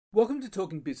Welcome to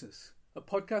Talking Business, a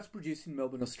podcast produced in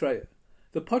Melbourne, Australia.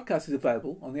 The podcast is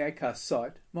available on the Acast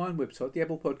site, my own website, the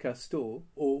Apple Podcast Store,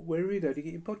 or wherever you go to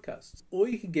get your podcasts. Or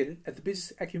you can get it at the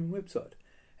Business Acumen website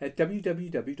at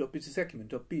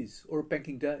www.businessacumen.biz or at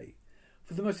Banking Day.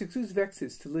 For the most exclusive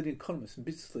access to leading economists and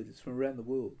business leaders from around the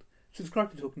world,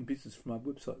 subscribe to Talking Business from my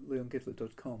website,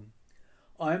 leongettler.com.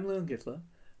 I am Leon Gettler.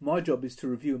 My job is to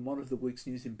review and monitor the week's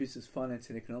news in business, finance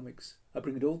and economics. I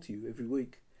bring it all to you every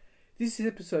week. This is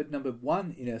episode number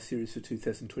 1 in our series for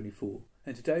 2024,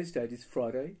 and today's date is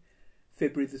Friday,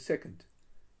 February the 2nd.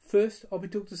 First, I'll be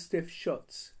talking to Steph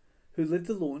Schatz, who led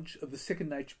the launch of the Second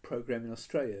Nature program in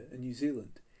Australia and New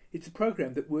Zealand. It's a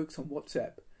program that works on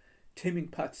WhatsApp, teaming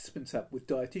participants up with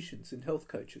dietitians and health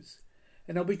coaches.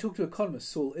 And I'll be talking to economist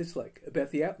Saul Eslake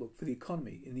about the outlook for the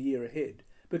economy in the year ahead.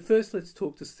 But first, let's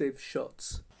talk to Steph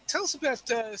Schatz. Tell us about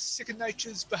Second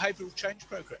Nature's behavioural change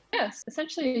program. Yes,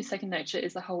 essentially Second Nature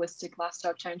is a holistic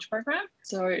lifestyle change program.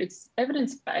 So it's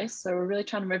evidence-based, so we're really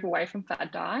trying to move away from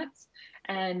fad diets,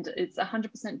 and it's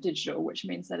 100% digital, which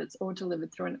means that it's all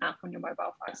delivered through an app on your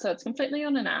mobile phone. So it's completely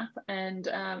on an app, and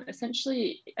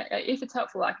essentially, if it's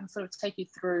helpful, I can sort of take you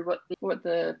through what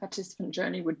the participant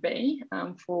journey would be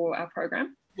for our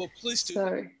program. Well, please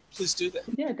do. Please do that.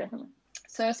 Yeah, definitely.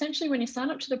 So essentially, when you sign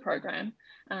up to the program,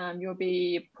 you'll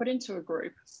be put into a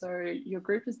group. So your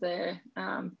group is there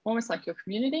almost like your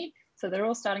community. So they're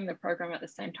all starting the program at the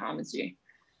same time as you.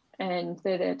 And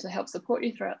they're there to help support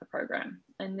you throughout the program.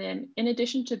 And then in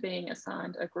addition to being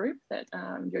assigned a group that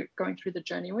you're going through the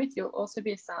journey with, you'll also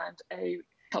be assigned a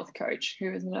health coach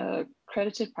who is an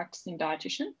accredited practicing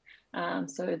dietitian.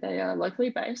 So they are locally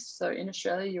based. So in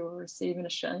Australia, you'll receive an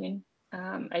Australian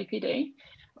APD.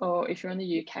 Or if you're in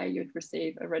the UK, you'd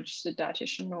receive a registered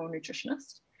dietitian or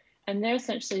nutritionist. And they're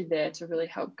essentially there to really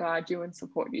help guide you and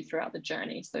support you throughout the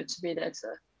journey. So to be there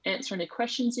to answer any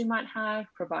questions you might have,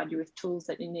 provide you with tools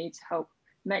that you need to help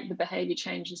make the behaviour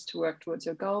changes to work towards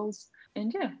your goals.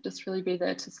 And yeah, just really be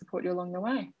there to support you along the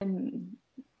way. And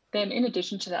then in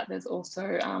addition to that, there's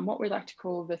also what we like to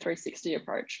call the 360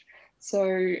 approach.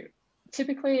 So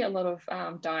typically, a lot of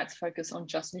diets focus on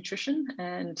just nutrition,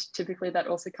 and typically that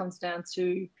also comes down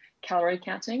to calorie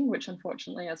counting, which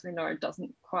unfortunately, as we know,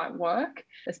 doesn't quite work,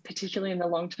 particularly in the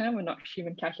long term. We're not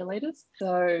human calculators.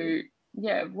 So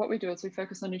yeah, what we do is we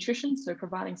focus on nutrition, so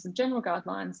providing some general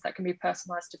guidelines that can be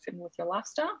personalised to fit in with your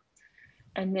lifestyle.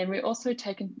 And then we also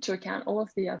take into account all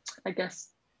of the,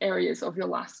 areas of your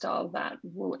lifestyle that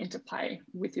will interplay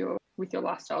with your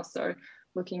lifestyle. So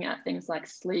looking at things like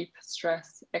sleep,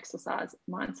 stress, exercise,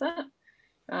 mindset,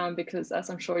 because as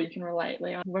I'm sure you can relate,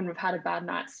 Leon, when we've had a bad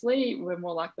night's sleep, we're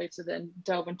more likely to then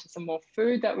delve into some more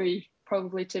food that we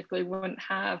probably typically wouldn't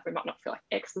have. We might not feel like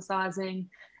exercising,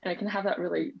 and it can have that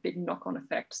really big knock-on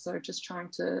effect. So just trying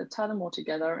to tie them all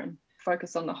together and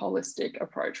focus on the holistic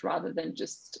approach rather than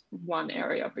just one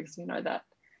area, because we know that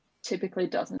typically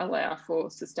doesn't allow for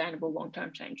sustainable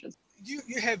long-term changes.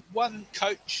 You have one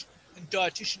coach and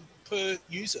dietitian per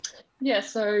user? Yeah,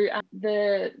 so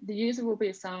the user will be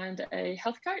assigned a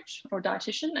health coach or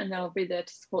dietitian, and they'll be there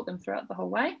to support them throughout the whole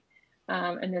way.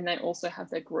 And then they also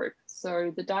have their group.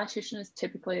 So the dietitian is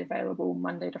typically available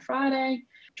Monday to Friday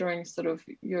during sort of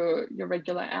your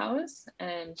regular hours.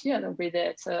 And yeah, they'll be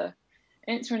there to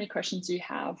answer any questions you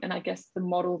have. And I guess the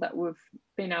model that we've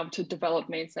been able to develop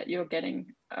means that you're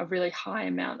getting a really high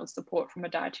amount of support from a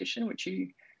dietitian, which you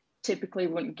typically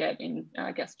wouldn't get in,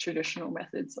 traditional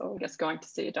methods, or going to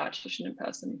see a dietitian in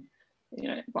person,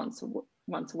 once a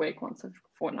week, once a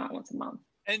fortnight, once a month.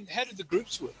 And how do the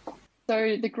groups work?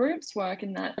 So the groups work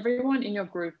in that everyone in your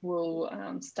group will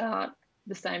start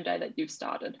the same day that you've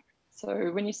started.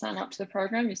 So when you sign up to the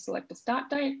program, you select a start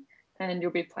date, and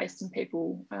you'll be placed in a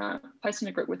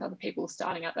group with other people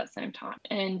starting at that same time.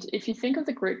 And if you think of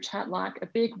the group chat like a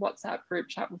big WhatsApp group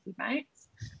chat with your mates,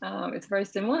 it's very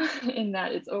similar in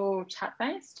that it's all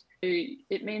chat-based.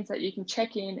 It means that you can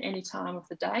check in any time of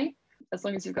the day. As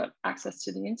long as you've got access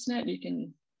to the internet, you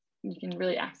can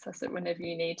really access it whenever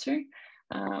you need to.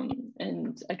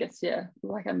 And I guess, yeah,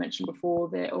 like I mentioned before,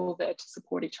 they're all there to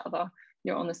support each other.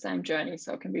 You're on the same journey,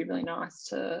 so it can be really nice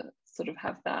to sort of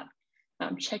have that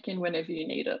check in whenever you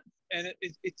need it. And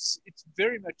it's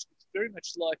very much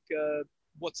like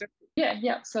WhatsApp.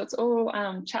 Yeah. So it's all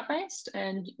chat based,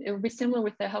 and it will be similar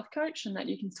with their health coach, in that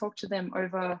you can talk to them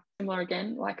over, similar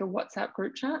again, like a WhatsApp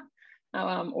group chat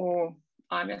or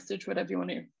iMessage, whatever you want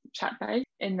to chat based.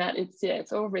 In that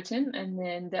it's all written, and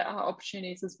then there are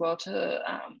opportunities as well to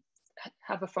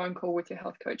have a phone call with your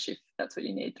health coach if that's what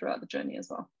you need throughout the journey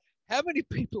as well. How many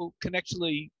people can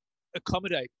actually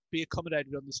be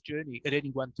accommodated on this journey at any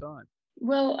one time?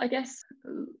 Well, I guess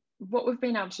what we've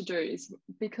been able to do is,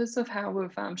 because of how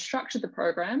we've structured the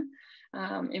program,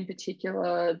 in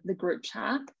particular the group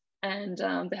chat and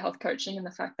the health coaching, and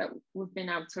the fact that we've been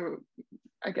able to,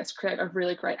 I guess, create a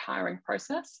really great hiring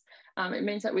process, it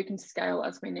means that we can scale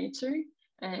as we need to,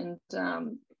 and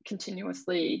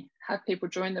continuously have people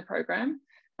join the program,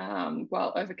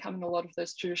 while overcoming a lot of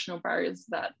those traditional barriers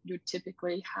that you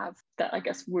typically have, that I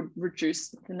guess would reduce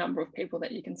the number of people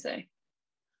that you can see.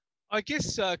 I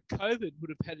guess COVID would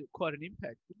have had quite an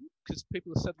impact, wouldn't it? Because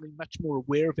people are suddenly much more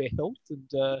aware of their health and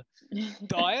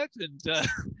diet and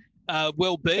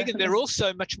well-being, and they're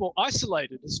also much more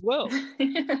isolated as well.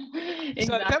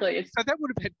 Exactly. So that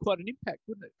would have had quite an impact,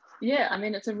 wouldn't it? Yeah, I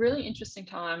mean, it's a really interesting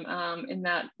time in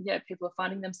that, people are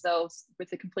finding themselves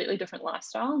with a completely different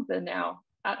lifestyle. They're now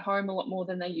at home a lot more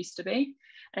than they used to be.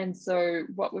 And so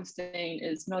what we've seen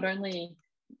is, not only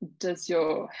does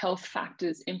your health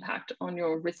factors impact on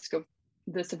your risk of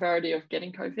the severity of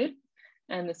getting COVID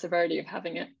and the severity of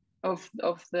having it, of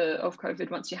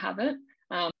COVID once you have it.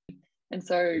 And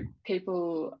so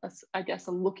people, I guess,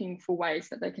 are looking for ways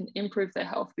that they can improve their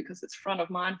health, because it's front of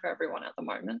mind for everyone at the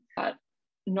moment. But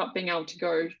not being able to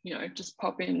go, just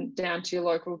pop in down to your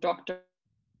local doctor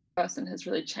person has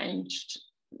really changed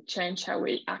how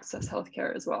we access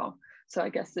healthcare as well. So I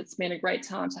guess it's been a great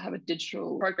time to have a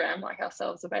digital program like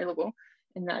ourselves available,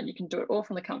 in that you can do it all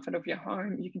from the comfort of your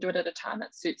home. You can do it at a time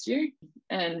that suits you,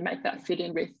 and make that fit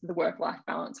in with the work-life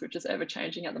balance, which is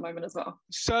ever-changing at the moment as well.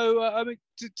 So, I mean,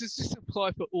 does this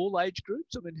apply for all age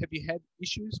groups? I mean, have you had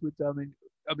issues with, I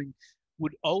mean,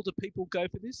 would older people go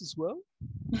for this as well?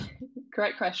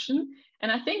 Great question.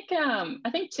 And I think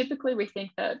typically we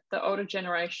think that the older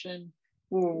generation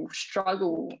will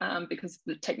struggle because of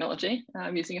the technology,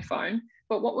 using a phone.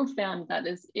 But what we've found that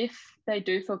is, if they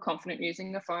do feel confident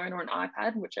using a phone or an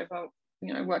iPad, whichever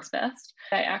works best,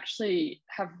 they actually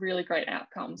have really great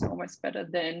outcomes, almost better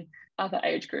than other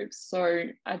age groups. So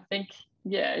I think,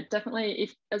 definitely,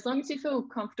 as long as you feel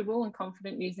comfortable and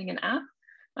confident using an app,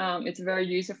 it's very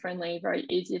user-friendly, very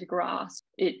easy to grasp.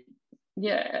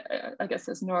 I guess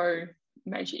there's no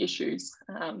major issues,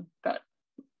 but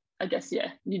I guess,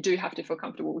 you do have to feel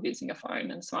comfortable with using a phone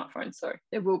and a smartphone. So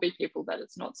there will be people that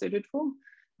it's not suited for,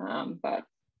 but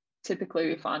typically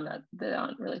we find that there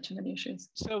aren't really too many issues.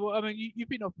 So, I mean, you've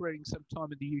been operating some time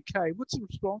in the UK. What's the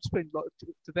response been like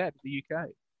to that in the UK?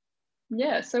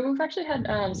 Yeah, so we've actually had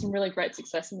some really great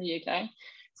success in the UK.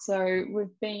 So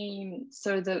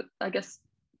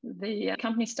the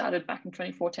company started back in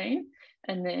 2014,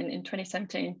 and then in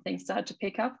 2017 things started to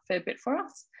pick up a fair bit for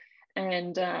us.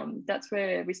 And that's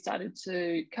where we started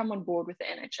to come on board with the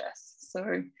NHS.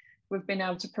 So we've been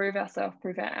able to prove our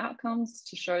outcomes,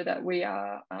 to show that we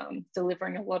are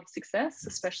delivering a lot of success,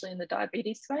 especially in the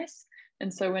diabetes space.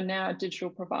 And so we're now a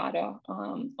digital provider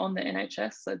on the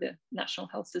NHS, so the National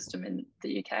Health System in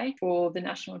the UK, for the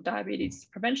National Diabetes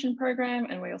Prevention Program.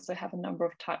 And we also have a number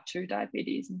of type 2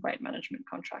 diabetes and weight management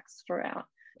contracts throughout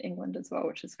England as well,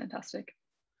 which is fantastic.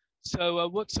 So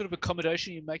what sort of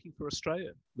accommodation are you making for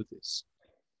Australia with this?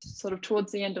 Sort of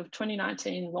towards the end of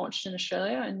 2019, launched in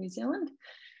Australia and New Zealand.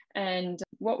 And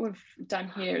what we've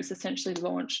done here is essentially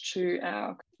launched to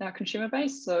our consumer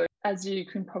base. So as you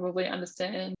can probably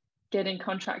understand, getting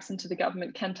contracts into the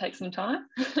government can take some time.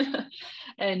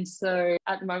 And so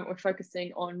at the moment, we're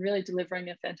focusing on really delivering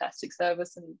a fantastic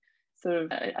service and sort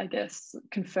of, I guess,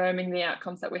 confirming the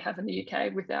outcomes that we have in the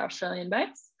UK with our Australian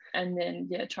base. And then,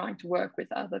 trying to work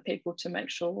with other people to make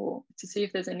sure, to see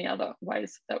if there's any other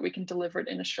ways that we can deliver it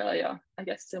in Australia, I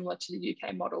guess, similar to the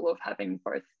UK model of having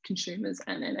both consumers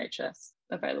and NHS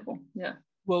available. Yeah.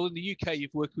 Well, in the UK,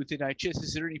 you've worked with NHS.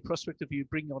 Is there any prospect of you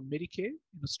bringing on Medicare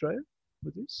in Australia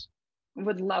with this?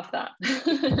 Would love that.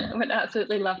 Would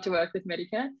absolutely love to work with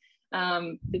Medicare,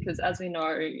 because as we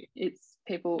know, it's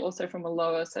people also from a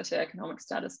lower socioeconomic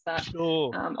status that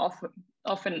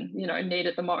often need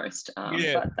it the most.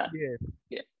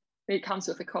 It comes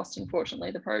with a cost,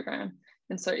 unfortunately, the program.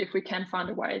 And so if we can find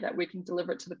a way that we can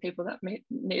deliver it to the people that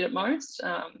need it most,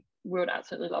 we would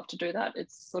absolutely love to do that.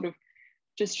 It's sort of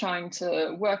just trying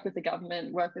to work with the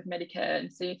government, work with Medicare,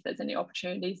 and see if there's any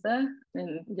opportunities there.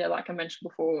 And like I mentioned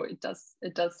before, it does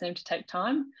seem to take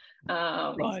time,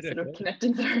 of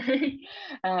connecting through.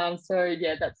 So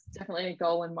that's definitely a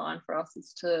goal in mind for us,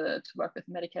 is to work with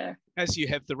Medicare. As you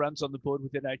have the runs on the board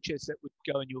with NHS, that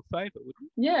would go in your favour, wouldn't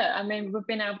it? Yeah, I mean, we've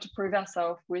been able to prove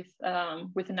ourselves with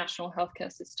the national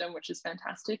healthcare system, which is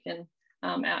fantastic, and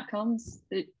outcomes.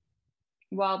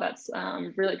 While that's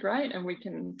really great, and we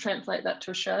can translate that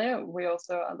to Australia, we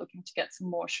also are looking to get some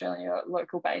more Australia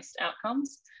local-based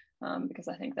outcomes, because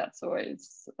I think that's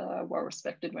always well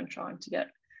respected when trying to get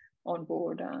on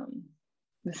board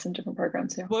there's some different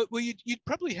programs here. Well, you'd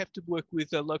probably have to work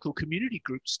with local community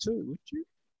groups too, wouldn't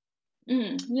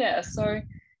you? Yeah, so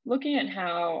looking at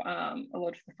how a lot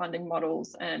of the funding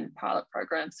models and pilot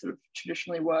programs sort of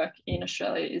traditionally work in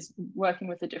Australia is working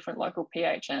with the different local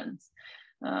PHNs.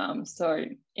 So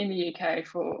in the UK,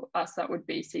 for us, that would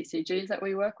be CCGs that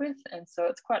we work with. And so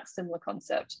it's quite a similar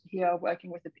concept here,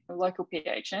 working with a local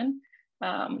PHN.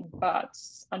 But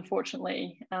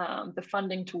unfortunately, the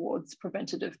funding towards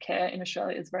preventative care in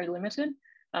Australia is very limited.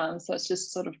 So it's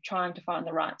just sort of trying to find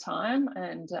the right time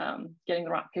and getting the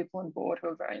right people on board who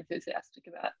are very enthusiastic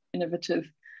about innovative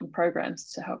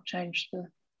programs to help change the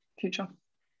future.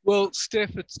 Well,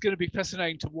 Steph, it's going to be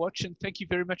fascinating to watch, and thank you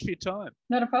very much for your time.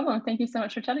 Not a problem. Thank you so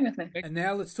much for chatting with me. And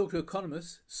now let's talk to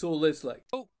economist Saul Leslie.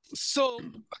 Oh, Saul,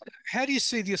 how do you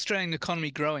see the Australian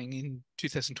economy growing in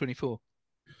 2024?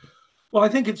 Well, I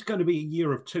think it's going to be a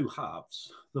year of two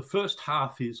halves. The first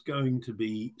half is going to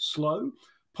be slow,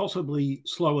 possibly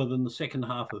slower than the second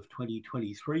half of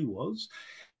 2023 was.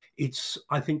 It's,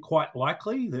 I think, quite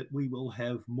likely that we will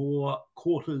have more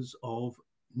quarters of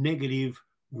negative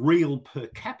real per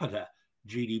capita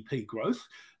GDP growth.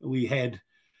 We had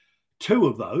two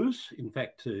of those. In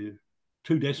fact, to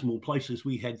two decimal places,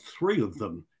 we had three of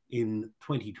them in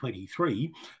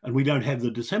 2023, and we don't have the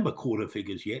December quarter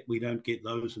figures yet. We don't get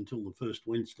those until the first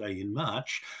Wednesday in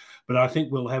March, but I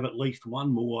think we'll have at least one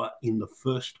more in the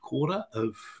first quarter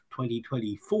of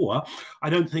 2024. I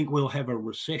don't think we'll have a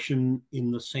recession in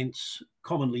the sense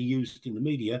commonly used in the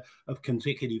media of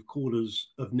consecutive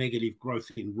quarters of negative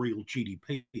growth in real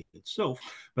GDP itself,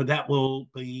 but that will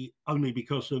be only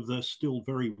because of the still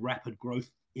very rapid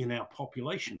growth in our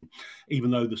population, even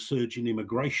though the surge in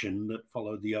immigration that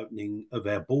followed the opening of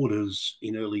our borders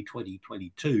in early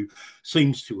 2022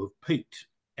 seems to have peaked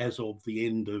as of the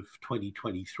end of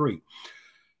 2023.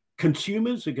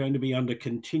 Consumers are going to be under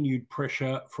continued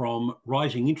pressure from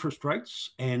rising interest rates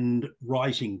and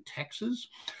rising taxes,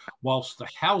 whilst the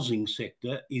housing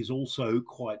sector is also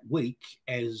quite weak,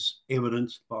 as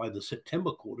evidenced by the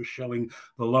September quarter showing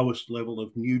the lowest level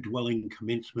of new dwelling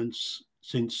commencements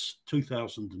since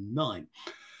 2009.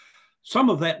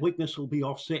 Some of that weakness will be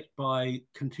offset by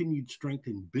continued strength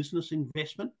in business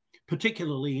investment,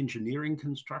 particularly engineering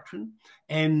construction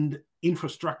and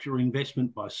infrastructure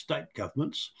investment by state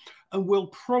governments, and we'll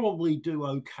probably do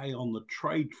okay on the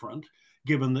trade front,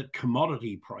 given that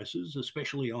commodity prices,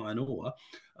 especially iron ore,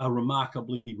 are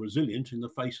remarkably resilient in the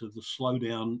face of the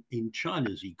slowdown in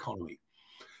China's economy.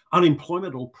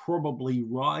 Unemployment will probably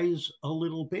rise a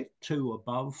little bit to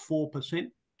above 4%,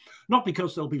 not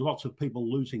because there'll be lots of people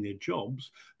losing their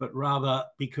jobs, but rather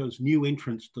because new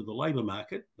entrants to the labour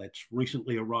market, that's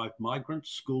recently arrived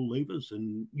migrants, school leavers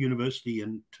and university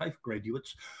and TAFE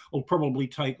graduates, will probably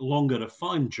take longer to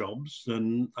find jobs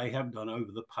than they have done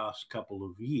over the past couple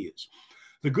of years.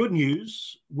 The good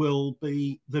news will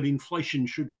be that inflation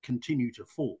should continue to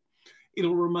fall.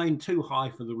 It'll remain too high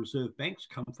for the Reserve Bank's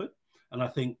comfort, and I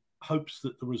think hopes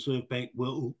that the Reserve Bank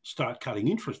will start cutting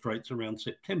interest rates around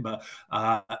September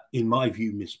are, in my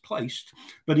view, misplaced,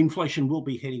 but inflation will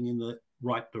be heading in the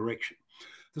right direction.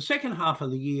 The second half of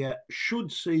the year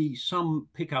should see some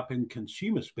pickup in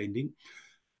consumer spending,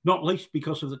 not least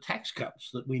because of the tax cuts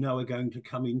that we know are going to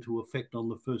come into effect on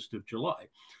the 1st of July.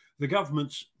 The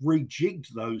government's rejigged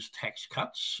those tax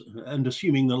cuts, and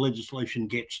assuming the legislation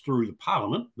gets through the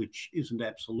Parliament, which isn't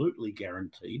absolutely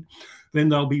guaranteed, then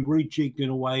they'll be rejigged in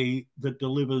a way that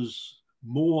delivers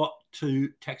more to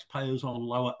taxpayers on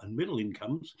lower and middle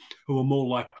incomes, who are more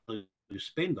likely to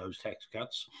spend those tax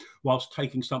cuts, whilst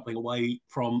taking something away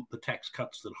from the tax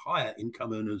cuts that higher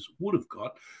income earners would have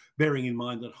got, bearing in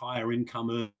mind that higher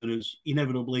income earners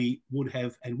inevitably would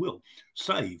have and will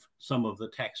save some of the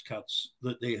tax cuts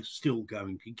that they're still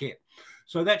going to get.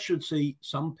 So that should see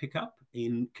some pickup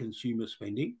in consumer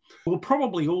spending. We'll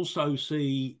probably also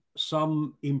see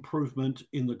some improvement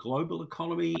in the global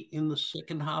economy in the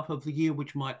second half of the year,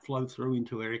 which might flow through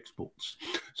into our exports.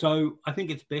 So I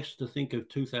think it's best to think of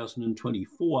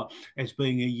 2024 as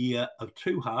being a year of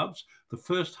two halves. The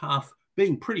first half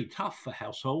being pretty tough for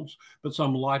households, but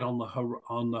some light on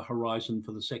the horizon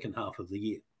for the second half of the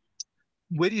year.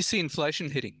 Where do you see inflation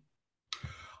heading?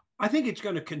 I think it's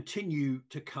going to continue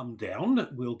to come down.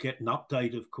 We'll get an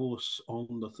update, of course,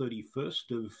 on the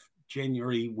 31st of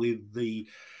January with the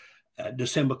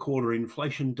December quarter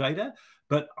inflation data.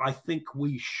 But I think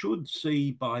we should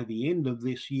see by the end of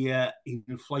this year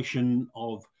inflation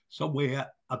of somewhere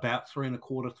about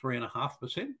 3.25%,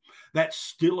 3.5%. That's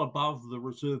still above the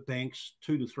Reserve Bank's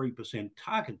 2 to 3%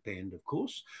 target band, of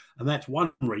course. And that's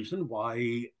one reason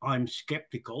why I'm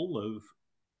sceptical of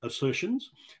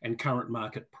assertions and current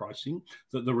market pricing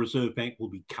that the Reserve Bank will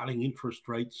be cutting interest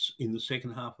rates in the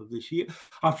second half of this year.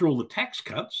 After all, the tax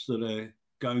cuts that are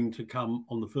going to come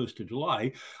on the 1st of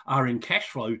July are in cash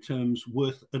flow terms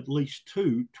worth at least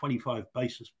 25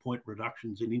 basis point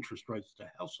reductions in interest rates to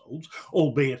households,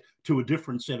 albeit to a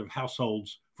different set of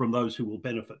households from those who will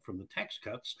benefit from the tax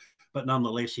cuts, but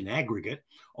nonetheless in aggregate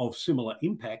of similar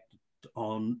impact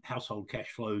on household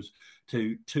cash flows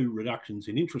to reductions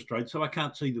in interest rates. So I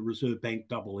can't see the Reserve Bank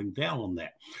doubling down on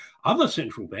that. Other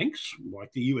central banks,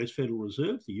 like the US Federal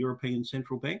Reserve, the European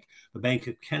Central Bank, the Bank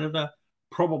of Canada,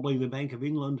 probably the Bank of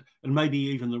England, and maybe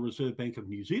even the Reserve Bank of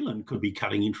New Zealand could be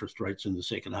cutting interest rates in the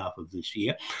second half of this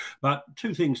year. But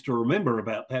two things to remember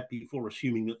about that before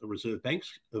assuming that the Reserve Bank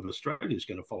of Australia is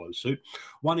going to follow suit.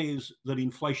 One is that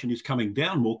inflation is coming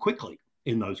down more quickly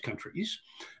in those countries.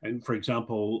 And for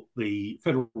example, the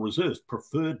Federal Reserve's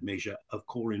preferred measure of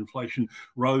core inflation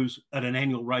rose at an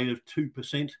annual rate of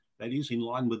 2%. That is in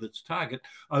line with its target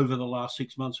over the last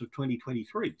 6 months of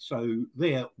 2023. So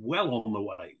they're well on the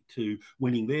way to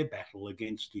winning their battle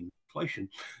against inflation.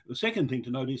 The second thing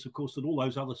to note is, of course, that all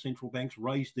those other central banks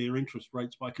raised their interest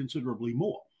rates by considerably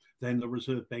more than the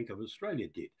Reserve Bank of Australia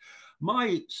did.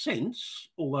 My sense,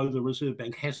 although the Reserve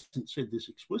Bank hasn't said this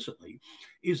explicitly,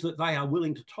 is that they are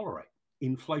willing to tolerate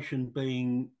inflation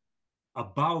being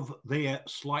above their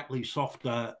slightly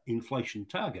softer inflation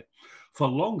target for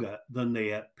longer than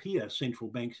their peer central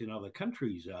banks in other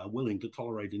countries are willing to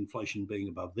tolerate inflation being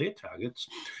above their targets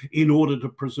in order to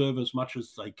preserve as much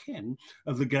as they can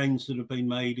of the gains that have been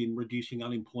made in reducing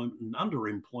unemployment and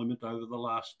underemployment over the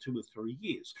last 2 or 3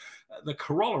 years. The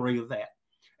corollary of that,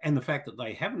 and the fact that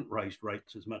they haven't raised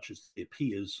rates as much as their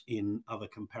peers in other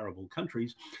comparable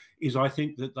countries, is I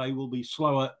think that they will be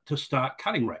slower to start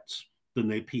cutting rates than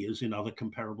their peers in other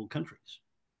comparable countries.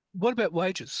 What about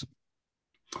wages?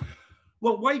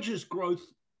 Well, wages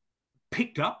growth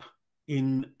picked up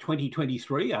in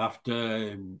 2023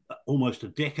 after almost a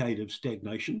decade of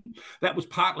stagnation. That was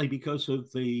partly because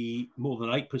of the more than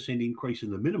 8% increase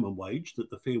in the minimum wage that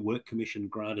the Fair Work Commission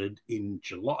granted in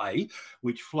July,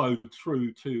 which flowed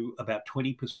through to about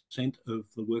 20% of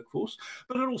the workforce.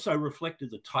 But it also reflected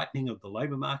the tightening of the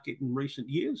labour market in recent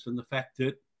years and the fact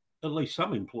that at least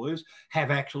some employers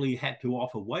have actually had to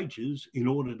offer wages in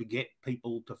order to get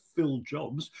people to fill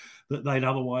jobs that they'd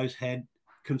otherwise had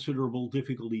considerable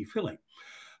difficulty filling.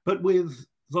 But with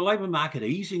the labour market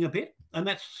easing a bit, and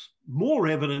that's more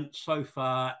evident so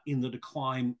far in the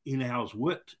decline in hours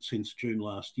worked since June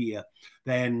last year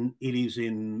than it is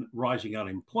in rising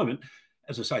unemployment.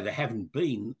 As I say, there haven't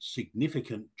been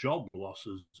significant job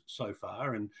losses so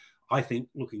far, and I think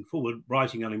looking forward,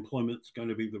 rising unemployment is going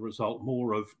to be the result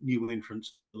more of new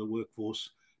entrants to the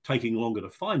workforce taking longer to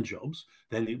find jobs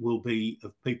than it will be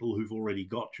of people who've already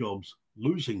got jobs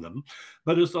losing them.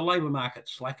 But as the labour market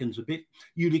slackens a bit,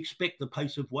 you'd expect the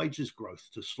pace of wages growth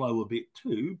to slow a bit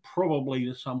too, probably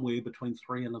to somewhere between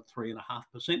 3 and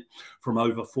 3.5% from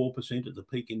over 4% at the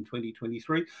peak in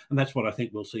 2023. And that's what I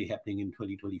think we'll see happening in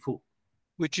 2024.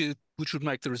 Which would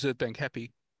make the Reserve Bank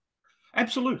happy.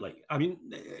 Absolutely. I mean,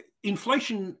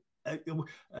 inflation,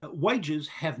 wages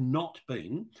have not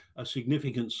been a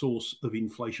significant source of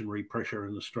inflationary pressure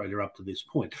in Australia up to this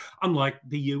point, unlike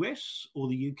the US or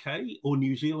the UK or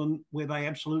New Zealand, where they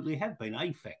absolutely have been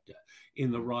a factor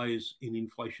in the rise in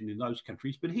inflation in those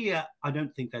countries. But here, I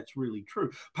don't think that's really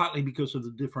true, partly because of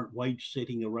the different wage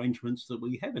setting arrangements that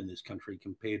we have in this country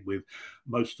compared with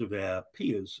most of our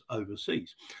peers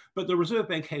overseas. But the Reserve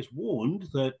Bank has warned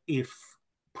that if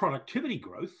productivity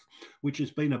growth, which has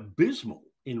been abysmal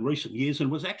in recent years and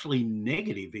was actually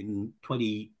negative in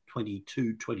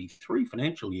 2022-23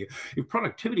 financial year, if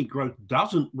productivity growth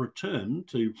doesn't return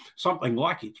to something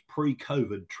like its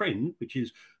pre-COVID trend, which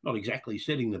is not exactly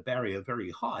setting the barrier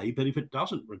very high, but if it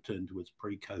doesn't return to its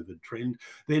pre-COVID trend,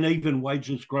 then even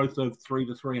wages growth of 3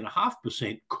 to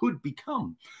 3.5% could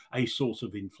become a source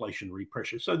of inflationary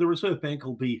pressure. So the Reserve Bank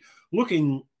will be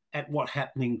looking at what's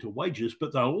happening to wages,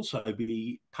 but they'll also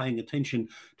be paying attention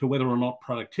to whether or not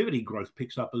productivity growth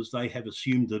picks up as they have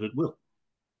assumed that it will.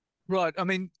 Right. I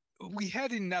mean, we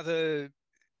had in other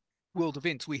world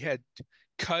events, we had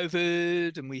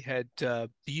COVID and we had the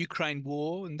Ukraine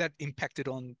war, and that impacted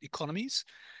on economies.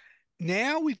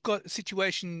 Now we've got a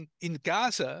situation in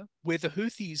Gaza where the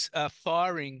Houthis are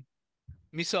firing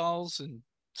missiles and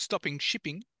stopping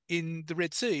shipping in the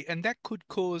Red Sea, and that could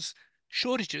cause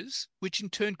shortages, which in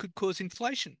turn could cause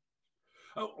inflation.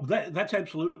 Oh, that's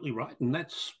absolutely right. And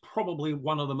that's probably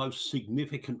one of the most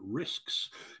significant risks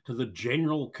to the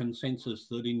general consensus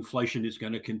that inflation is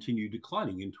going to continue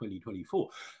declining in 2024.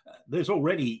 There's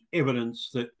already evidence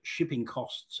that shipping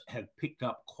costs have picked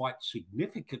up quite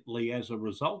significantly as a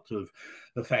result of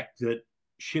the fact that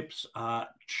ships are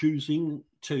choosing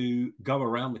to go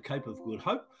around the Cape of Good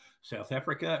Hope, South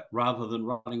Africa, rather than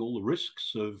running all the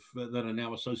risks that are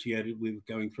now associated with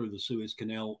going through the Suez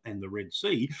Canal and the Red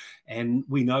Sea. And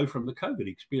we know from the COVID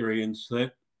experience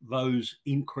that those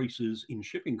increases in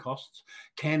shipping costs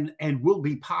can and will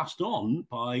be passed on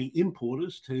by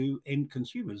importers to end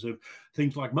consumers of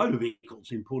things like motor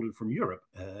vehicles imported from Europe,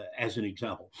 as an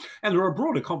example. And there are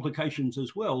broader complications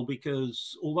as well,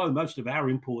 because although most of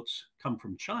our imports come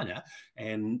from China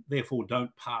and therefore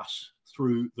don't pass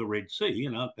through the Red Sea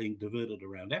and aren't being diverted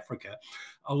around Africa,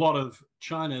 a lot of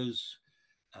China's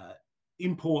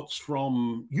imports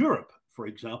from Europe, for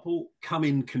example, come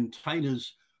in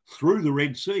containers through the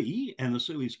Red Sea and the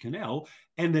Suez Canal,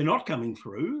 and they're not coming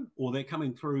through, or they're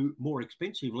coming through more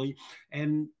expensively.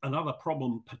 And another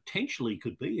problem potentially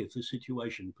could be, if the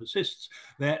situation persists,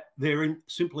 that there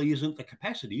simply isn't the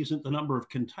capacity, isn't the number of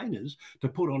containers to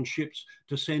put on ships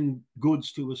to send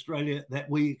goods to Australia that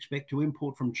we expect to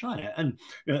import from China. And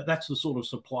that's the sort of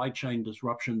supply chain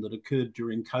disruption that occurred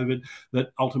during COVID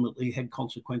that ultimately had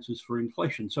consequences for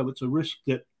inflation. So it's a risk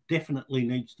that definitely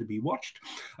needs to be watched.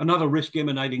 Another risk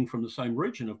emanating from the same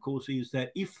region, of course, is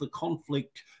that if the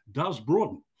conflict does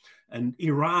broaden, and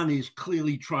Iran is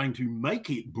clearly trying to make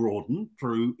it broaden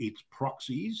through its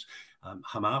proxies,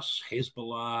 Hamas,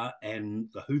 Hezbollah, and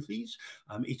the Houthis,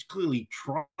 it's clearly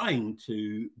trying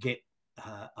to get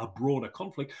a broader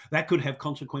conflict. That could have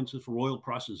consequences for oil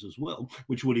prices as well,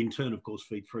 which would in turn, of course,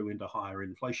 feed through into higher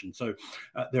inflation. So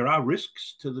there are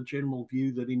risks to the general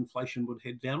view that inflation would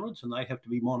head downwards, and they have to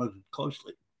be monitored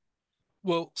closely.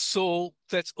 Well, Saul,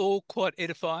 that's all quite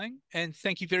edifying, and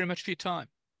thank you very much for your time.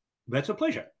 That's a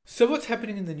pleasure. So what's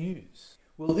happening in the news?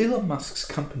 Well, Elon Musk's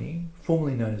company,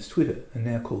 formerly known as Twitter and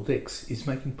now called X, is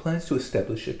making plans to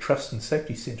establish a trust and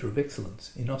safety centre of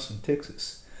excellence in Austin,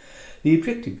 Texas. The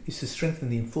objective is to strengthen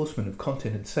the enforcement of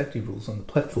content and safety rules on the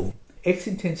platform. X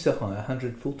intends to hire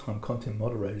 100 full-time content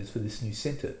moderators for this new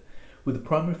centre, with a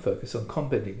primary focus on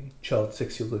combating child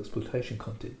sexual exploitation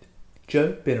content.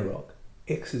 Joe Benarock,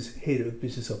 X's head of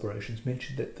business operations,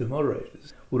 mentioned that the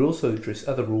moderators would also address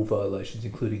other rule violations,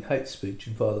 including hate speech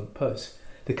and violent posts.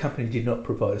 The company did not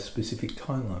provide a specific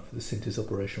timeline for the centre's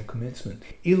operational commencement.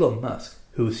 Elon Musk,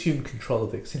 who assumed control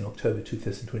of X in October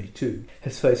 2022,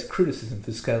 has faced criticism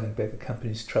for scaling back the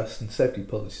company's trust and safety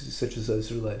policies, such as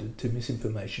those related to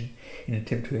misinformation, in an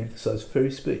attempt to emphasise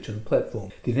free speech on the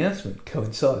platform. The announcement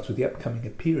coincides with the upcoming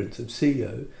appearance of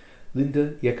CEO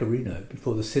Linda Yaccarino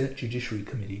before the Senate Judiciary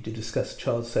Committee to discuss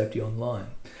child safety online,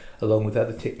 along with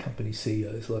other tech company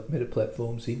CEOs like Meta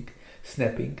Platforms Inc.,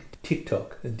 Snap Inc.,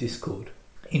 TikTok and Discord.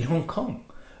 In Hong Kong,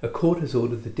 a court has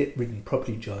ordered the debt-ridden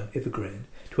property giant Evergrande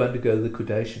to undergo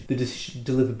liquidation. The decision,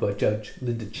 delivered by Judge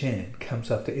Linda Chan, comes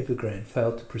after Evergrande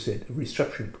failed to present a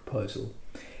restructuring proposal.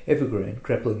 Evergrande,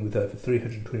 grappling with over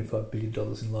 $325 billion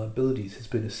in liabilities, has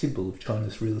been a symbol of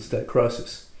China's real estate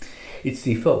crisis. Its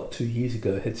default 2 years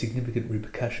ago had significant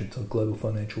repercussions on global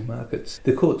financial markets.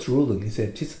 The court's ruling is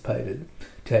anticipated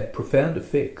to have profound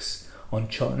effects on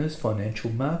China's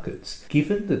financial markets,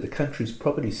 given that the country's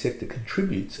property sector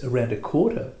contributes around a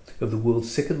quarter of the world's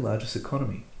second largest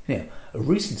economy. Now, a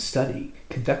recent study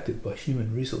conducted by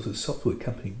human resources software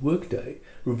company Workday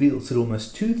reveals that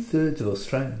almost 2/3 of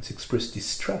Australians express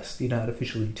distrust in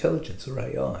artificial intelligence, or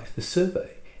AI. The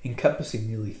survey, encompassing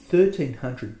nearly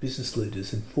 1,300 business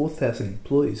leaders and 4,000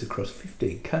 employees across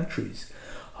 15 countries,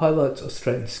 highlights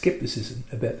Australian scepticism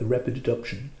about the rapid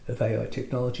adoption of AI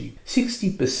technology.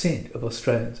 60% of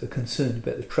Australians are concerned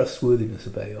about the trustworthiness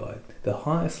of AI, the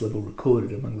highest level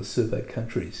recorded among the surveyed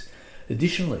countries.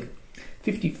 Additionally,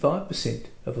 55%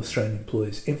 of Australian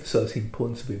employers emphasise the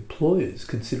importance of employers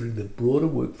considering the broader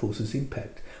workforce's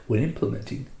impact when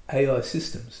implementing AI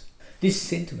systems. This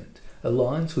sentiment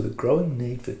aligns with a growing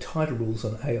need for tighter rules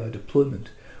on AI deployment,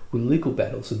 with legal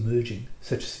battles emerging,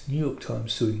 such as the New York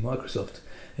Times suing Microsoft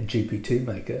and GPT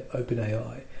maker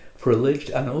OpenAI for alleged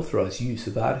unauthorised use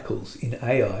of articles in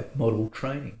AI model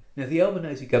training. Now, the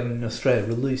Albanese government in Australia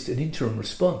released an interim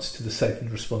response to the safe and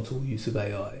responsible use of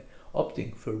AI,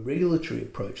 opting for a regulatory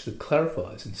approach that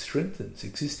clarifies and strengthens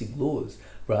existing laws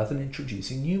rather than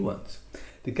introducing new ones.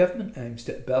 The government aims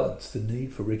to balance the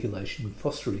need for regulation with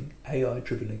fostering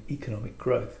AI-driven economic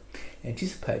growth,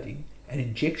 anticipating an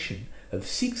injection of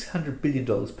 $600 billion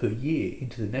per year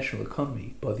into the national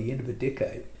economy by the end of a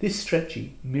decade. This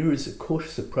strategy mirrors a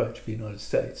cautious approach of the United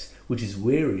States, which is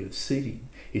wary of ceding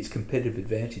its competitive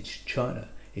advantage to China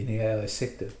in the AI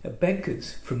sector. Now,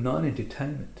 bankers from Nine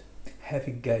Entertainment have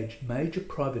engaged major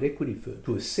private equity firms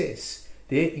to assess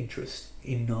their interest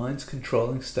in Nine's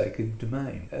controlling stake in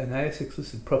Domain, an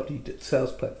ASX-listed property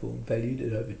sales platform valued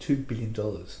at over $2 billion.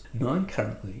 Nine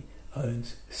currently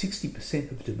owns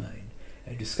 60% of Domain,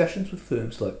 and discussions with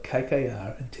firms like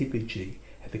KKR and TPG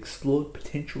have explored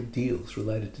potential deals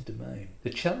related to Domain. The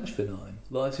challenge for Nine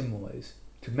lies in ways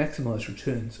to maximise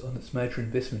returns on its major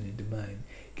investment in Domain,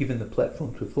 given the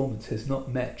platform's performance has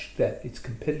not matched that its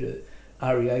competitor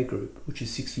REA Group, which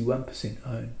is 61%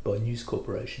 owned by News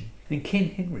Corporation. And Ken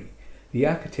Henry, the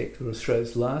architect of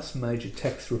Australia's last major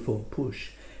tax reform push,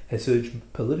 has urged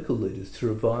political leaders to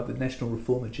revive the national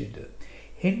reform agenda.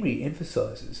 Henry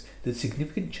emphasises that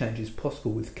significant change is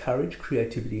possible with courage,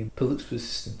 creativity and political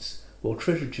persistence, while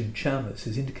Treasurer Jim Chalmers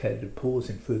has indicated a pause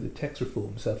in further tax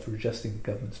reforms after adjusting the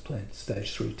government's planned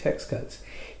Stage 3 tax cuts.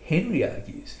 Henry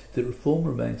argues that reform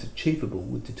remains achievable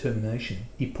with determination.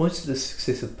 He points to the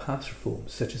success of past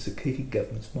reforms such as the Keating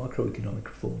government's microeconomic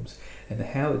reforms and the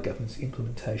Howard government's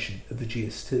implementation of the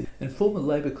GST. And former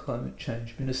Labor Climate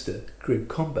Change Minister Greg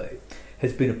Combet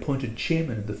has been appointed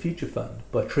chairman of the Future Fund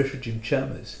by Treasurer Jim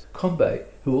Chalmers.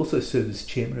 Combet, who also served as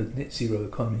chairman of the Net Zero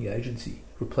Economy Agency,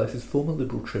 replaces former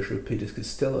Liberal Treasurer Peter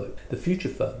Costello. The Future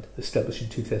Fund, established in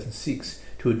 2006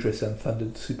 to address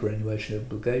unfunded superannuation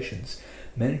obligations,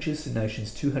 manages the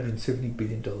nation's $270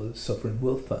 billion sovereign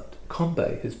wealth fund.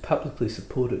 Combet has publicly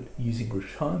supported using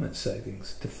retirement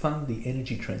savings to fund the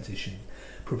energy transition,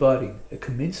 providing a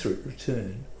commensurate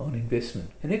return on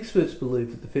investment. And experts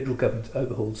believe that the federal government's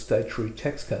overhauled Stage 3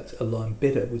 tax cuts align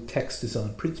better with tax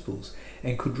design principles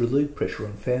and could relieve pressure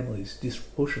on families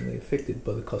disproportionately affected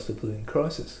by the cost of living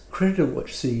crisis. Creditor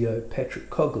Watch CEO Patrick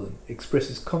Coughlin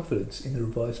expresses confidence in the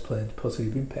revised plan's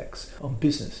positive impacts on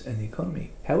business and the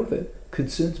economy. However,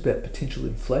 concerns about potential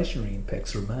inflationary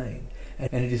impacts remain,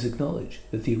 and it is acknowledged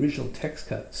that the original tax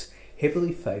cuts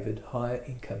heavily favoured higher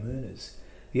income earners.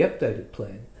 The updated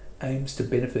plan aims to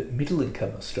benefit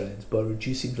middle-income Australians by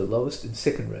reducing the lowest and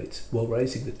second rates while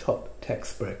raising the top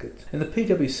tax brackets. And the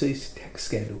PwC's tax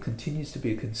scandal continues to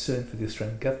be a concern for the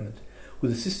Australian government,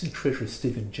 with Assistant Treasurer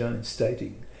Stephen Jones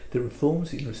stating that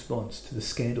reforms in response to the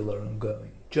scandal are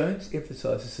ongoing. Jones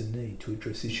emphasises the need to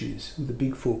address issues with the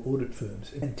Big Four audit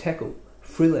firms and tackle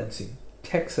freelancing,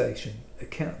 taxation,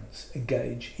 accountants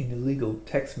engage in illegal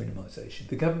tax minimisation.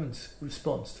 The government's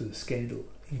response to the scandal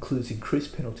includes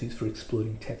increased penalties for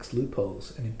exploiting tax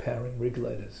loopholes and empowering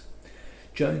regulators.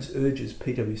 Jones urges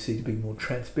PwC to be more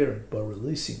transparent by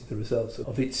releasing the results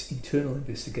of its internal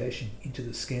investigation into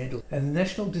the scandal. And the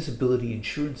National Disability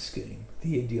Insurance Scheme,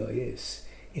 the NDIS,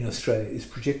 in Australia is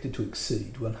projected to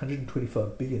exceed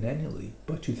 $125 billion annually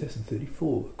by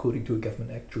 2034, according to a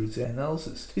government actuary's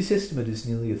analysis. This estimate is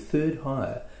nearly a third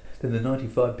higher than the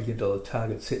 $95 billion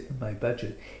target set in the May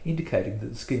budget, indicating that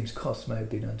the scheme's costs may have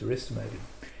been underestimated.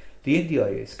 The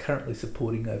NDIS, currently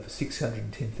supporting over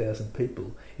 610,000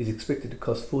 people, is expected to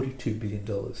cost $42 billion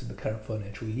in the current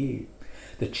financial year.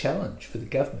 The challenge for the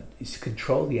government is to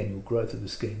control the annual growth of the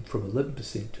scheme from 11%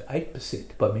 to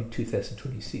 8% by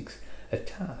mid-2026, a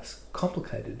task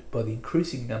complicated by the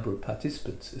increasing number of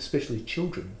participants, especially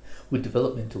children, with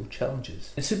developmental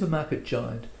challenges. And supermarket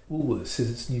giant Woolworths says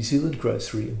its New Zealand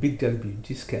grocery and Big W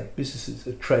discount businesses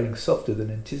are trading softer than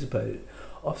anticipated,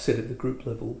 offset at the group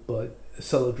level by a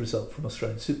solid result from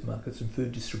Australian supermarkets and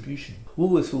food distribution.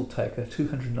 Woolworths will take a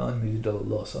 $209 million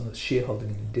loss on its shareholding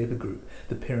in Endeavour Group,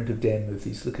 the parent of Dan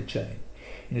Murphy's liquor chain.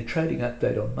 In a trading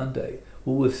update on Monday,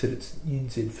 Woolworths said its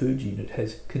NZ food unit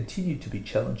has continued to be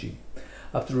challenging.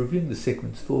 After reviewing the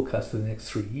segment's forecast for the next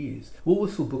 3 years,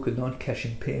 Woolworths will book a non-cash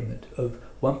impairment of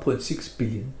 1.6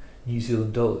 billion New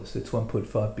Zealand dollars, that's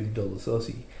 1.5 billion dollars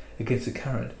Aussie, against the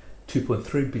current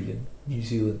 2.3 billion New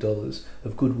Zealand dollars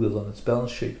of goodwill on its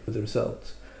balance sheet for the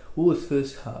results. Woolworths'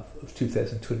 first half of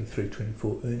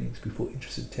 2023-24 earnings before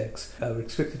interest and tax are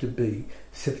expected to be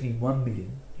 71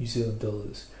 million New Zealand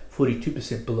dollars,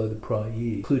 42% below the prior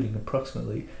year, including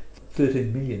approximately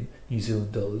 13 million New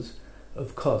Zealand dollars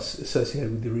of costs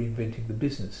associated with the reinventing the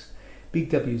business. Big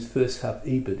W's first half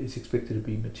EBIT is expected to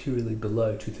be materially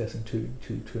below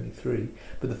 2022-23,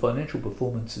 but the financial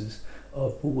performances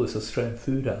of Woolworths' Australian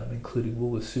food arm, including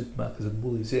Woolworths Supermarkets and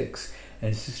Woolies X,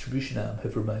 and its distribution arm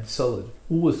have remained solid.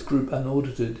 Woolworths Group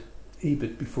unaudited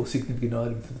EBIT before significant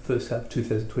items for the first half of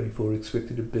 2024 are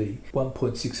expected to be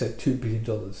 $1.682 billion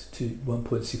to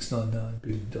 $1.699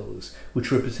 billion,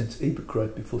 which represents EBIT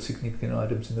growth before significant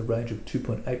items in the range of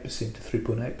 2.8% to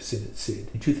 3.8%, it said.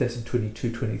 In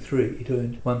 2022-23, it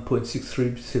earned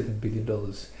 $1.637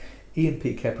 billion.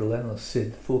 E&P Capital Analysts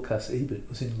said the forecast EBIT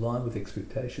was in line with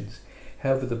expectations.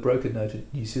 However, the broker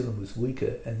noted New Zealand was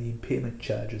weaker and the impairment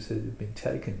charges that had been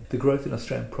taken. The growth in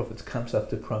Australian profits comes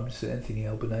after Prime Minister Anthony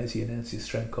Albanese announced the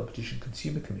Australian Competition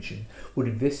Consumer Commission would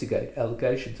investigate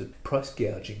allegations of price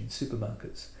gouging in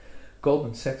supermarkets.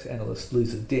 Goldman Sachs analyst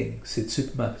Lisa Deng said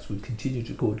supermarkets would continue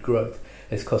to record growth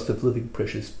as cost of living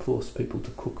pressures forced people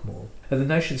to cook more. And the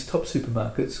nation's top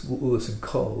supermarkets, Woolworths and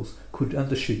Coles, could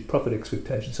undershoot profit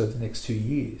expectations over the next 2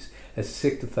 years as the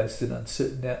sector faces an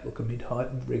uncertain outlook amid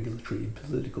heightened regulatory and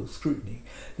political scrutiny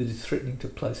that is threatening to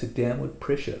place a downward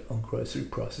pressure on grocery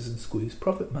prices and squeeze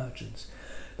profit margins.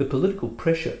 The political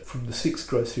pressure from the 6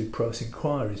 grocery price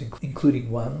inquiries, including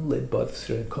one led by the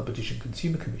Australian Competition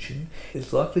Consumer Commission,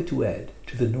 is likely to add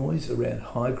to the noise around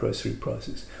high grocery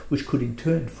prices, which could in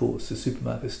turn force the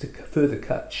supermarkets to further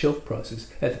cut shelf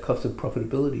prices at the cost of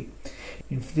profitability.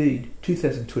 Indeed,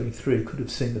 2023 could have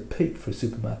seen the peak for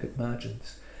supermarket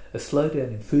margins. A slowdown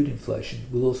in food inflation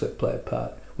will also play a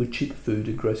part, with cheaper food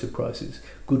and grocery prices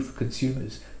good for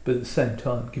consumers, but at the same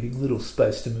time giving little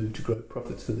space to move to grow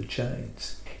profits for the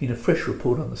chains. In a fresh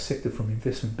report on the sector from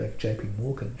investment bank JP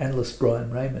Morgan, analyst Brian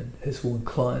Raymond has warned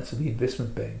clients of the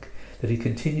investment bank that he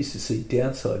continues to see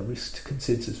downside risks to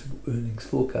consensus earnings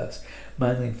forecasts,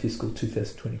 mainly in fiscal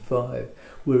 2025,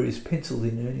 where he has penciled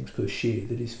in earnings per share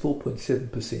that is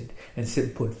 4.7% and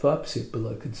 7.5%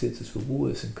 below consensus for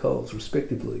Woolworths and Coles,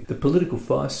 respectively. The political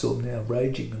firestorm now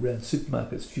raging around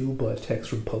supermarkets fueled by attacks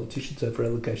from politicians over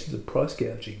allegations of price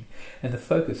gouging and the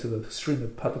focus of a string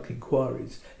of public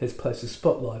inquiries has placed a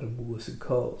spotlight on Woolworths and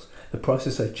Coles, the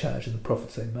prices they charge and the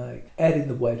profits they make. Add in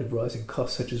the weight of rising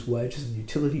costs such as wages and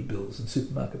utility bills, and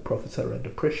supermarket profits are under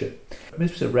pressure.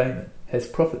 Mr. Raymond has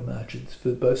profit margins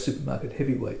for both supermarket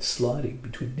heavyweights sliding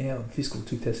between now and fiscal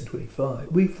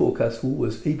 2025. We forecast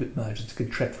Woolworths EBIT margins to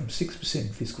contract from 6% in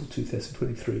fiscal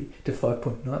 2023 to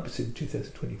 5.9% in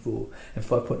 2024 and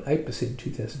 5.8% in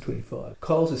 2025.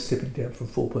 Coles is stepping down from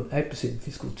 4.8% in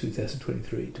fiscal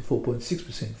 2023 to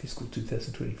 4.6% in fiscal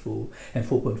 2024 and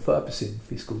 4.5% in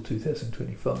fiscal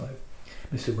 2025.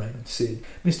 Mr. Raymond said.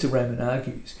 Mr. Raymond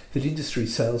argues that industry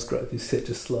sales growth is set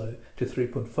to slow to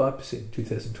 3.5% in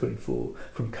 2024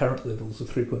 from current levels of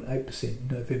 3.8% in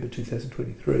November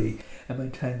 2023 and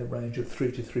maintain the range of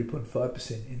 3 to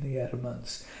 3.5% in the outer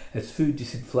months as food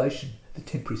disinflation, the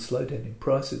temporary slowdown in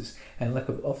prices and lack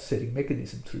of offsetting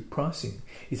mechanism through pricing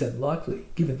is unlikely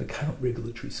given the current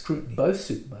regulatory scrutiny. Both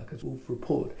supermarkets will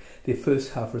report their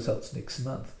first half results next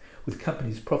month, with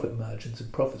companies' profit margins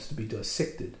and profits to be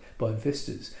dissected by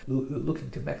investors who are looking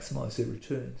to maximise their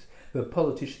returns, who are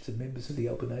politicians and members of the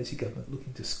Albanese government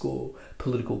looking to score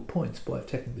political points by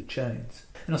attacking the chains.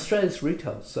 And Australia's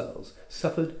retail sales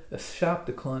suffered a sharp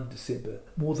decline in December,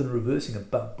 more than reversing a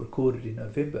bump recorded in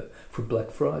November from Black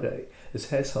Friday,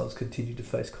 as households continue to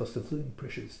face cost of living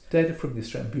pressures. Data from the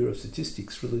Australian Bureau of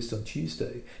Statistics released on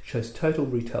Tuesday shows total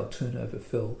retail turnover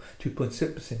fell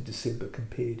 2.7% in December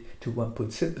compared to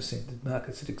 1.7% that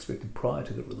markets had expected prior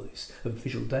to the release of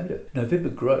official data. November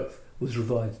growth was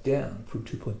revised down from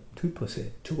 2.2%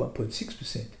 to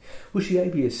 1.6%, which the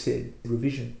ABS said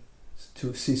revisions to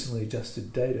seasonally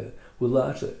adjusted data were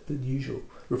larger than usual,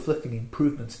 reflecting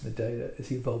improvements in the data as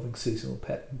the evolving seasonal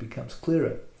pattern becomes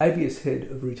clearer. ABS head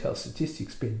of retail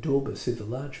statistics Ben Dorber said the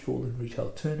large fall in retail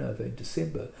turnover in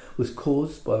December was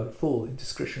caused by a fall in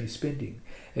discretionary spending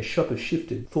as shoppers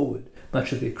shifted forward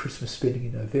much of their Christmas spending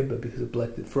in November because of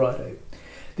Black Friday.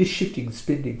 This shifting in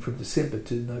spending from December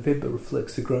to November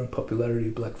reflects the growing popularity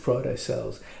of Black Friday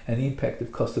sales and the impact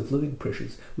of cost of living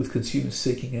pressures, with consumers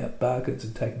seeking out bargains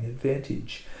and taking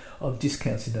advantage of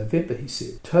discounts in November, he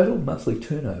said. Total monthly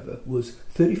turnover was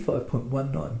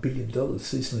 $35.19 billion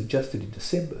seasonally adjusted in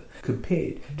December,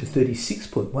 compared to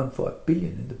 $36.15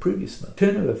 billion in the previous month.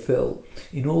 Turnover fell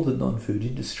in all the non-food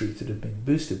industries that have been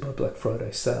boosted by Black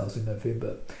Friday sales in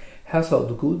November.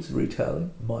 Household goods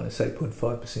retailing, minus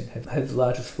 8.5%, had the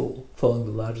largest fall, following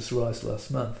the largest rise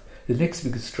last month. The next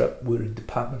biggest drop were in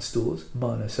department stores,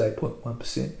 minus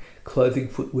 8.1%, clothing,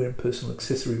 footwear and personal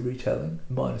accessory retailing,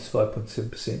 minus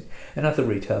 5.7%, and other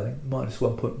retailing, minus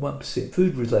 1.1%.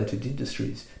 Food-related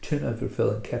industries, turnover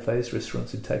fell in cafes,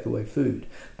 restaurants and takeaway food,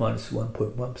 minus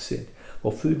 1.1%,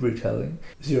 while food retailing,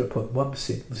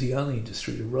 0.1%, was the only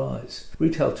industry to rise.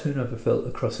 Retail turnover fell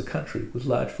across the country, with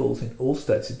large falls in all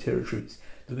states and territories.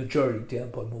 the majority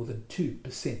down by more than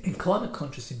 2%. And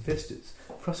climate-conscious investors,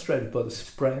 frustrated by the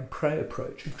spray and pray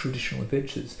approach of traditional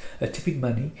ventures, are tipping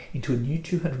money into a new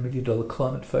 $200 million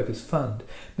climate-focused fund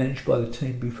managed by the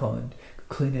team behind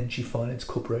Clean Energy Finance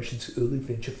Corporation's early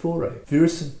venture foray.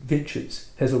 Virescent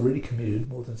Ventures has already committed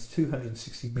more than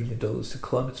 $260 million to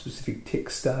climate-specific tech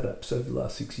startups over the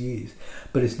last 6 years,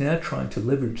 but is now trying to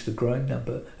leverage the growing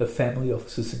number of family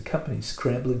offices and companies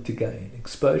scrambling to gain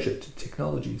exposure to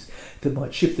technologies that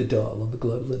might shift the dial on the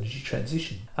global energy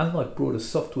transition. Unlike broader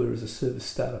software-as-a-service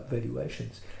startup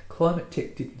valuations, climate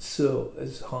tech didn't soar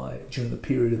as high during the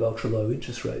period of ultra-low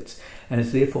interest rates and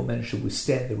has therefore managed to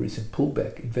withstand the recent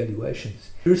pullback in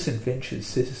valuations. Virescent Ventures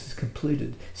says it has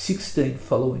completed 16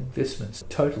 follow-on investments,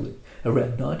 totaling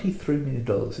around $93 million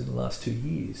in the last 2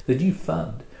 years. The new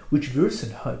fund, which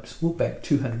Virescent hopes will bank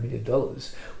 $200 million,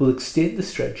 will extend the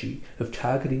strategy of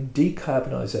targeting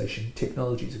decarbonisation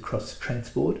technologies across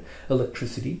transport,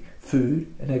 electricity,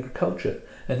 food and agriculture,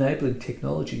 enabling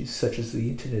technologies such as the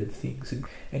Internet of Things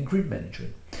and grid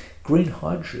management. Green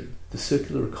hydrogen, the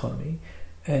circular economy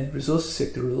and resources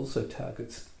sector also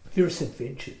targets. Virescent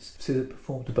Ventures said it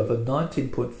performed above a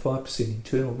 19.5%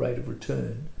 internal rate of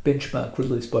return benchmark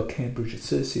released by Cambridge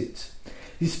Associates.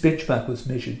 This benchmark was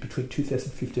measured between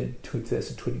 2015 and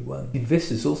 2021.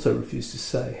 Investors also refused to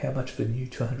say how much of a new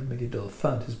 $200 million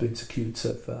fund has been secured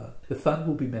so far. The fund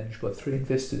will be managed by 3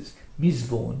 investors. Ms.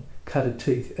 Vaughan cut her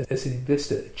teeth as an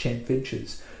investor at Champ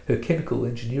Ventures. Her chemical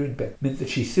engineering background meant that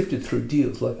she sifted through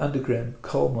deals like underground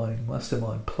coal mining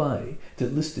mastermind Play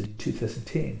that listed in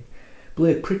 2010.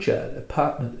 Blair Pritchard, a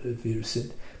partner of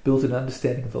Virescent, built an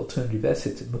understanding of alternative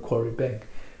assets at Macquarie Bank,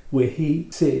 where he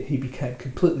said he became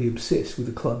completely obsessed with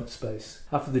the climate space.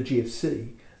 After the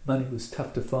GFC, money was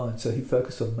tough to find, so he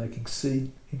focused on making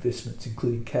seed investments,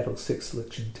 including cattle, sex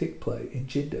selection, tech play, and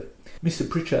gender. Mr.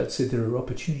 Pritchard said there are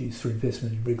opportunities for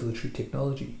investment in regulatory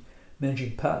technology.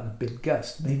 Managing partner Ben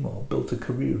Gust, meanwhile, built a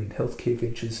career in healthcare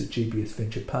ventures at GBS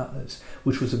Venture Partners,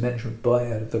 which was a management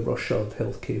buyout of the Rothschild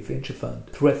Healthcare Venture Fund.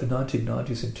 Throughout the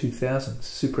 1990s and 2000s,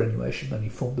 superannuation money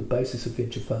formed the basis of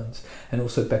venture funds and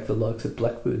also backed the likes of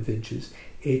Blackbird Ventures,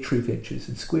 Airtree Ventures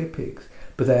and Square Pegs,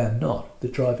 but they are not the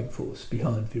driving force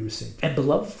behind Virescent. And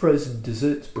beloved frozen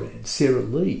desserts brand Sara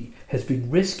Lee has been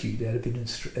rescued out of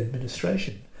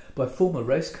administration by former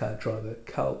race car driver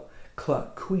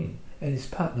Clark Quinn and his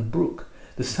partner Brooke,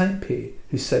 the same pair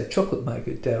who saved chocolate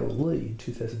maker Darryl Lee in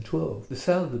 2012. The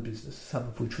sale of the business, some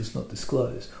of which was not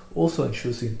disclosed, also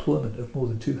ensures the employment of more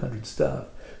than 200 staff,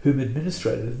 whom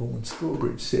Administrator Vaughan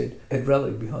Strawbridge said had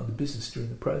rallied behind the business during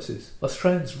the process.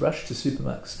 Australians rushed to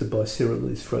supermarkets to buy Sara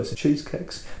Lee's frozen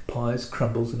cheesecakes, pies,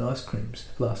 crumbles and ice creams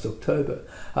last October,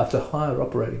 after higher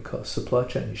operating costs, supply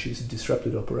chain issues and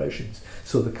disrupted operations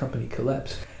saw the company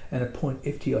collapse and appoint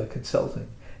FTI Consulting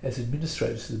as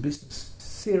administrators of the business.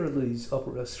 Sara Lee's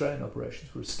Australian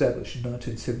operations were established in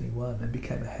 1971 and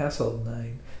became a household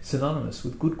name synonymous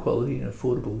with good quality and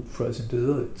affordable frozen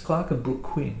desserts. Clark and Brooke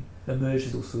Quinn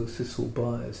emerged as successful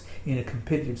buyers in a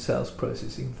competitive sales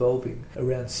process involving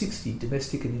around 60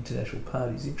 domestic and international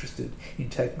parties interested in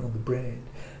taking on the brand,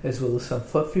 as well as some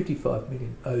 $55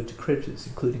 million owed to creditors,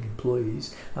 including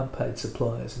employees, unpaid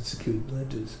suppliers and secured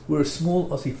lenders. We're a small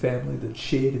Aussie family that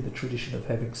shared in the tradition of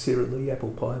having Sara Lee apple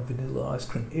pie and vanilla ice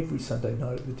cream every Sunday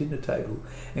night at the dinner table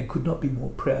and could not be more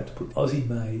proud to put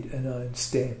Aussie-made and owned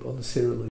stamp on the Sara Lee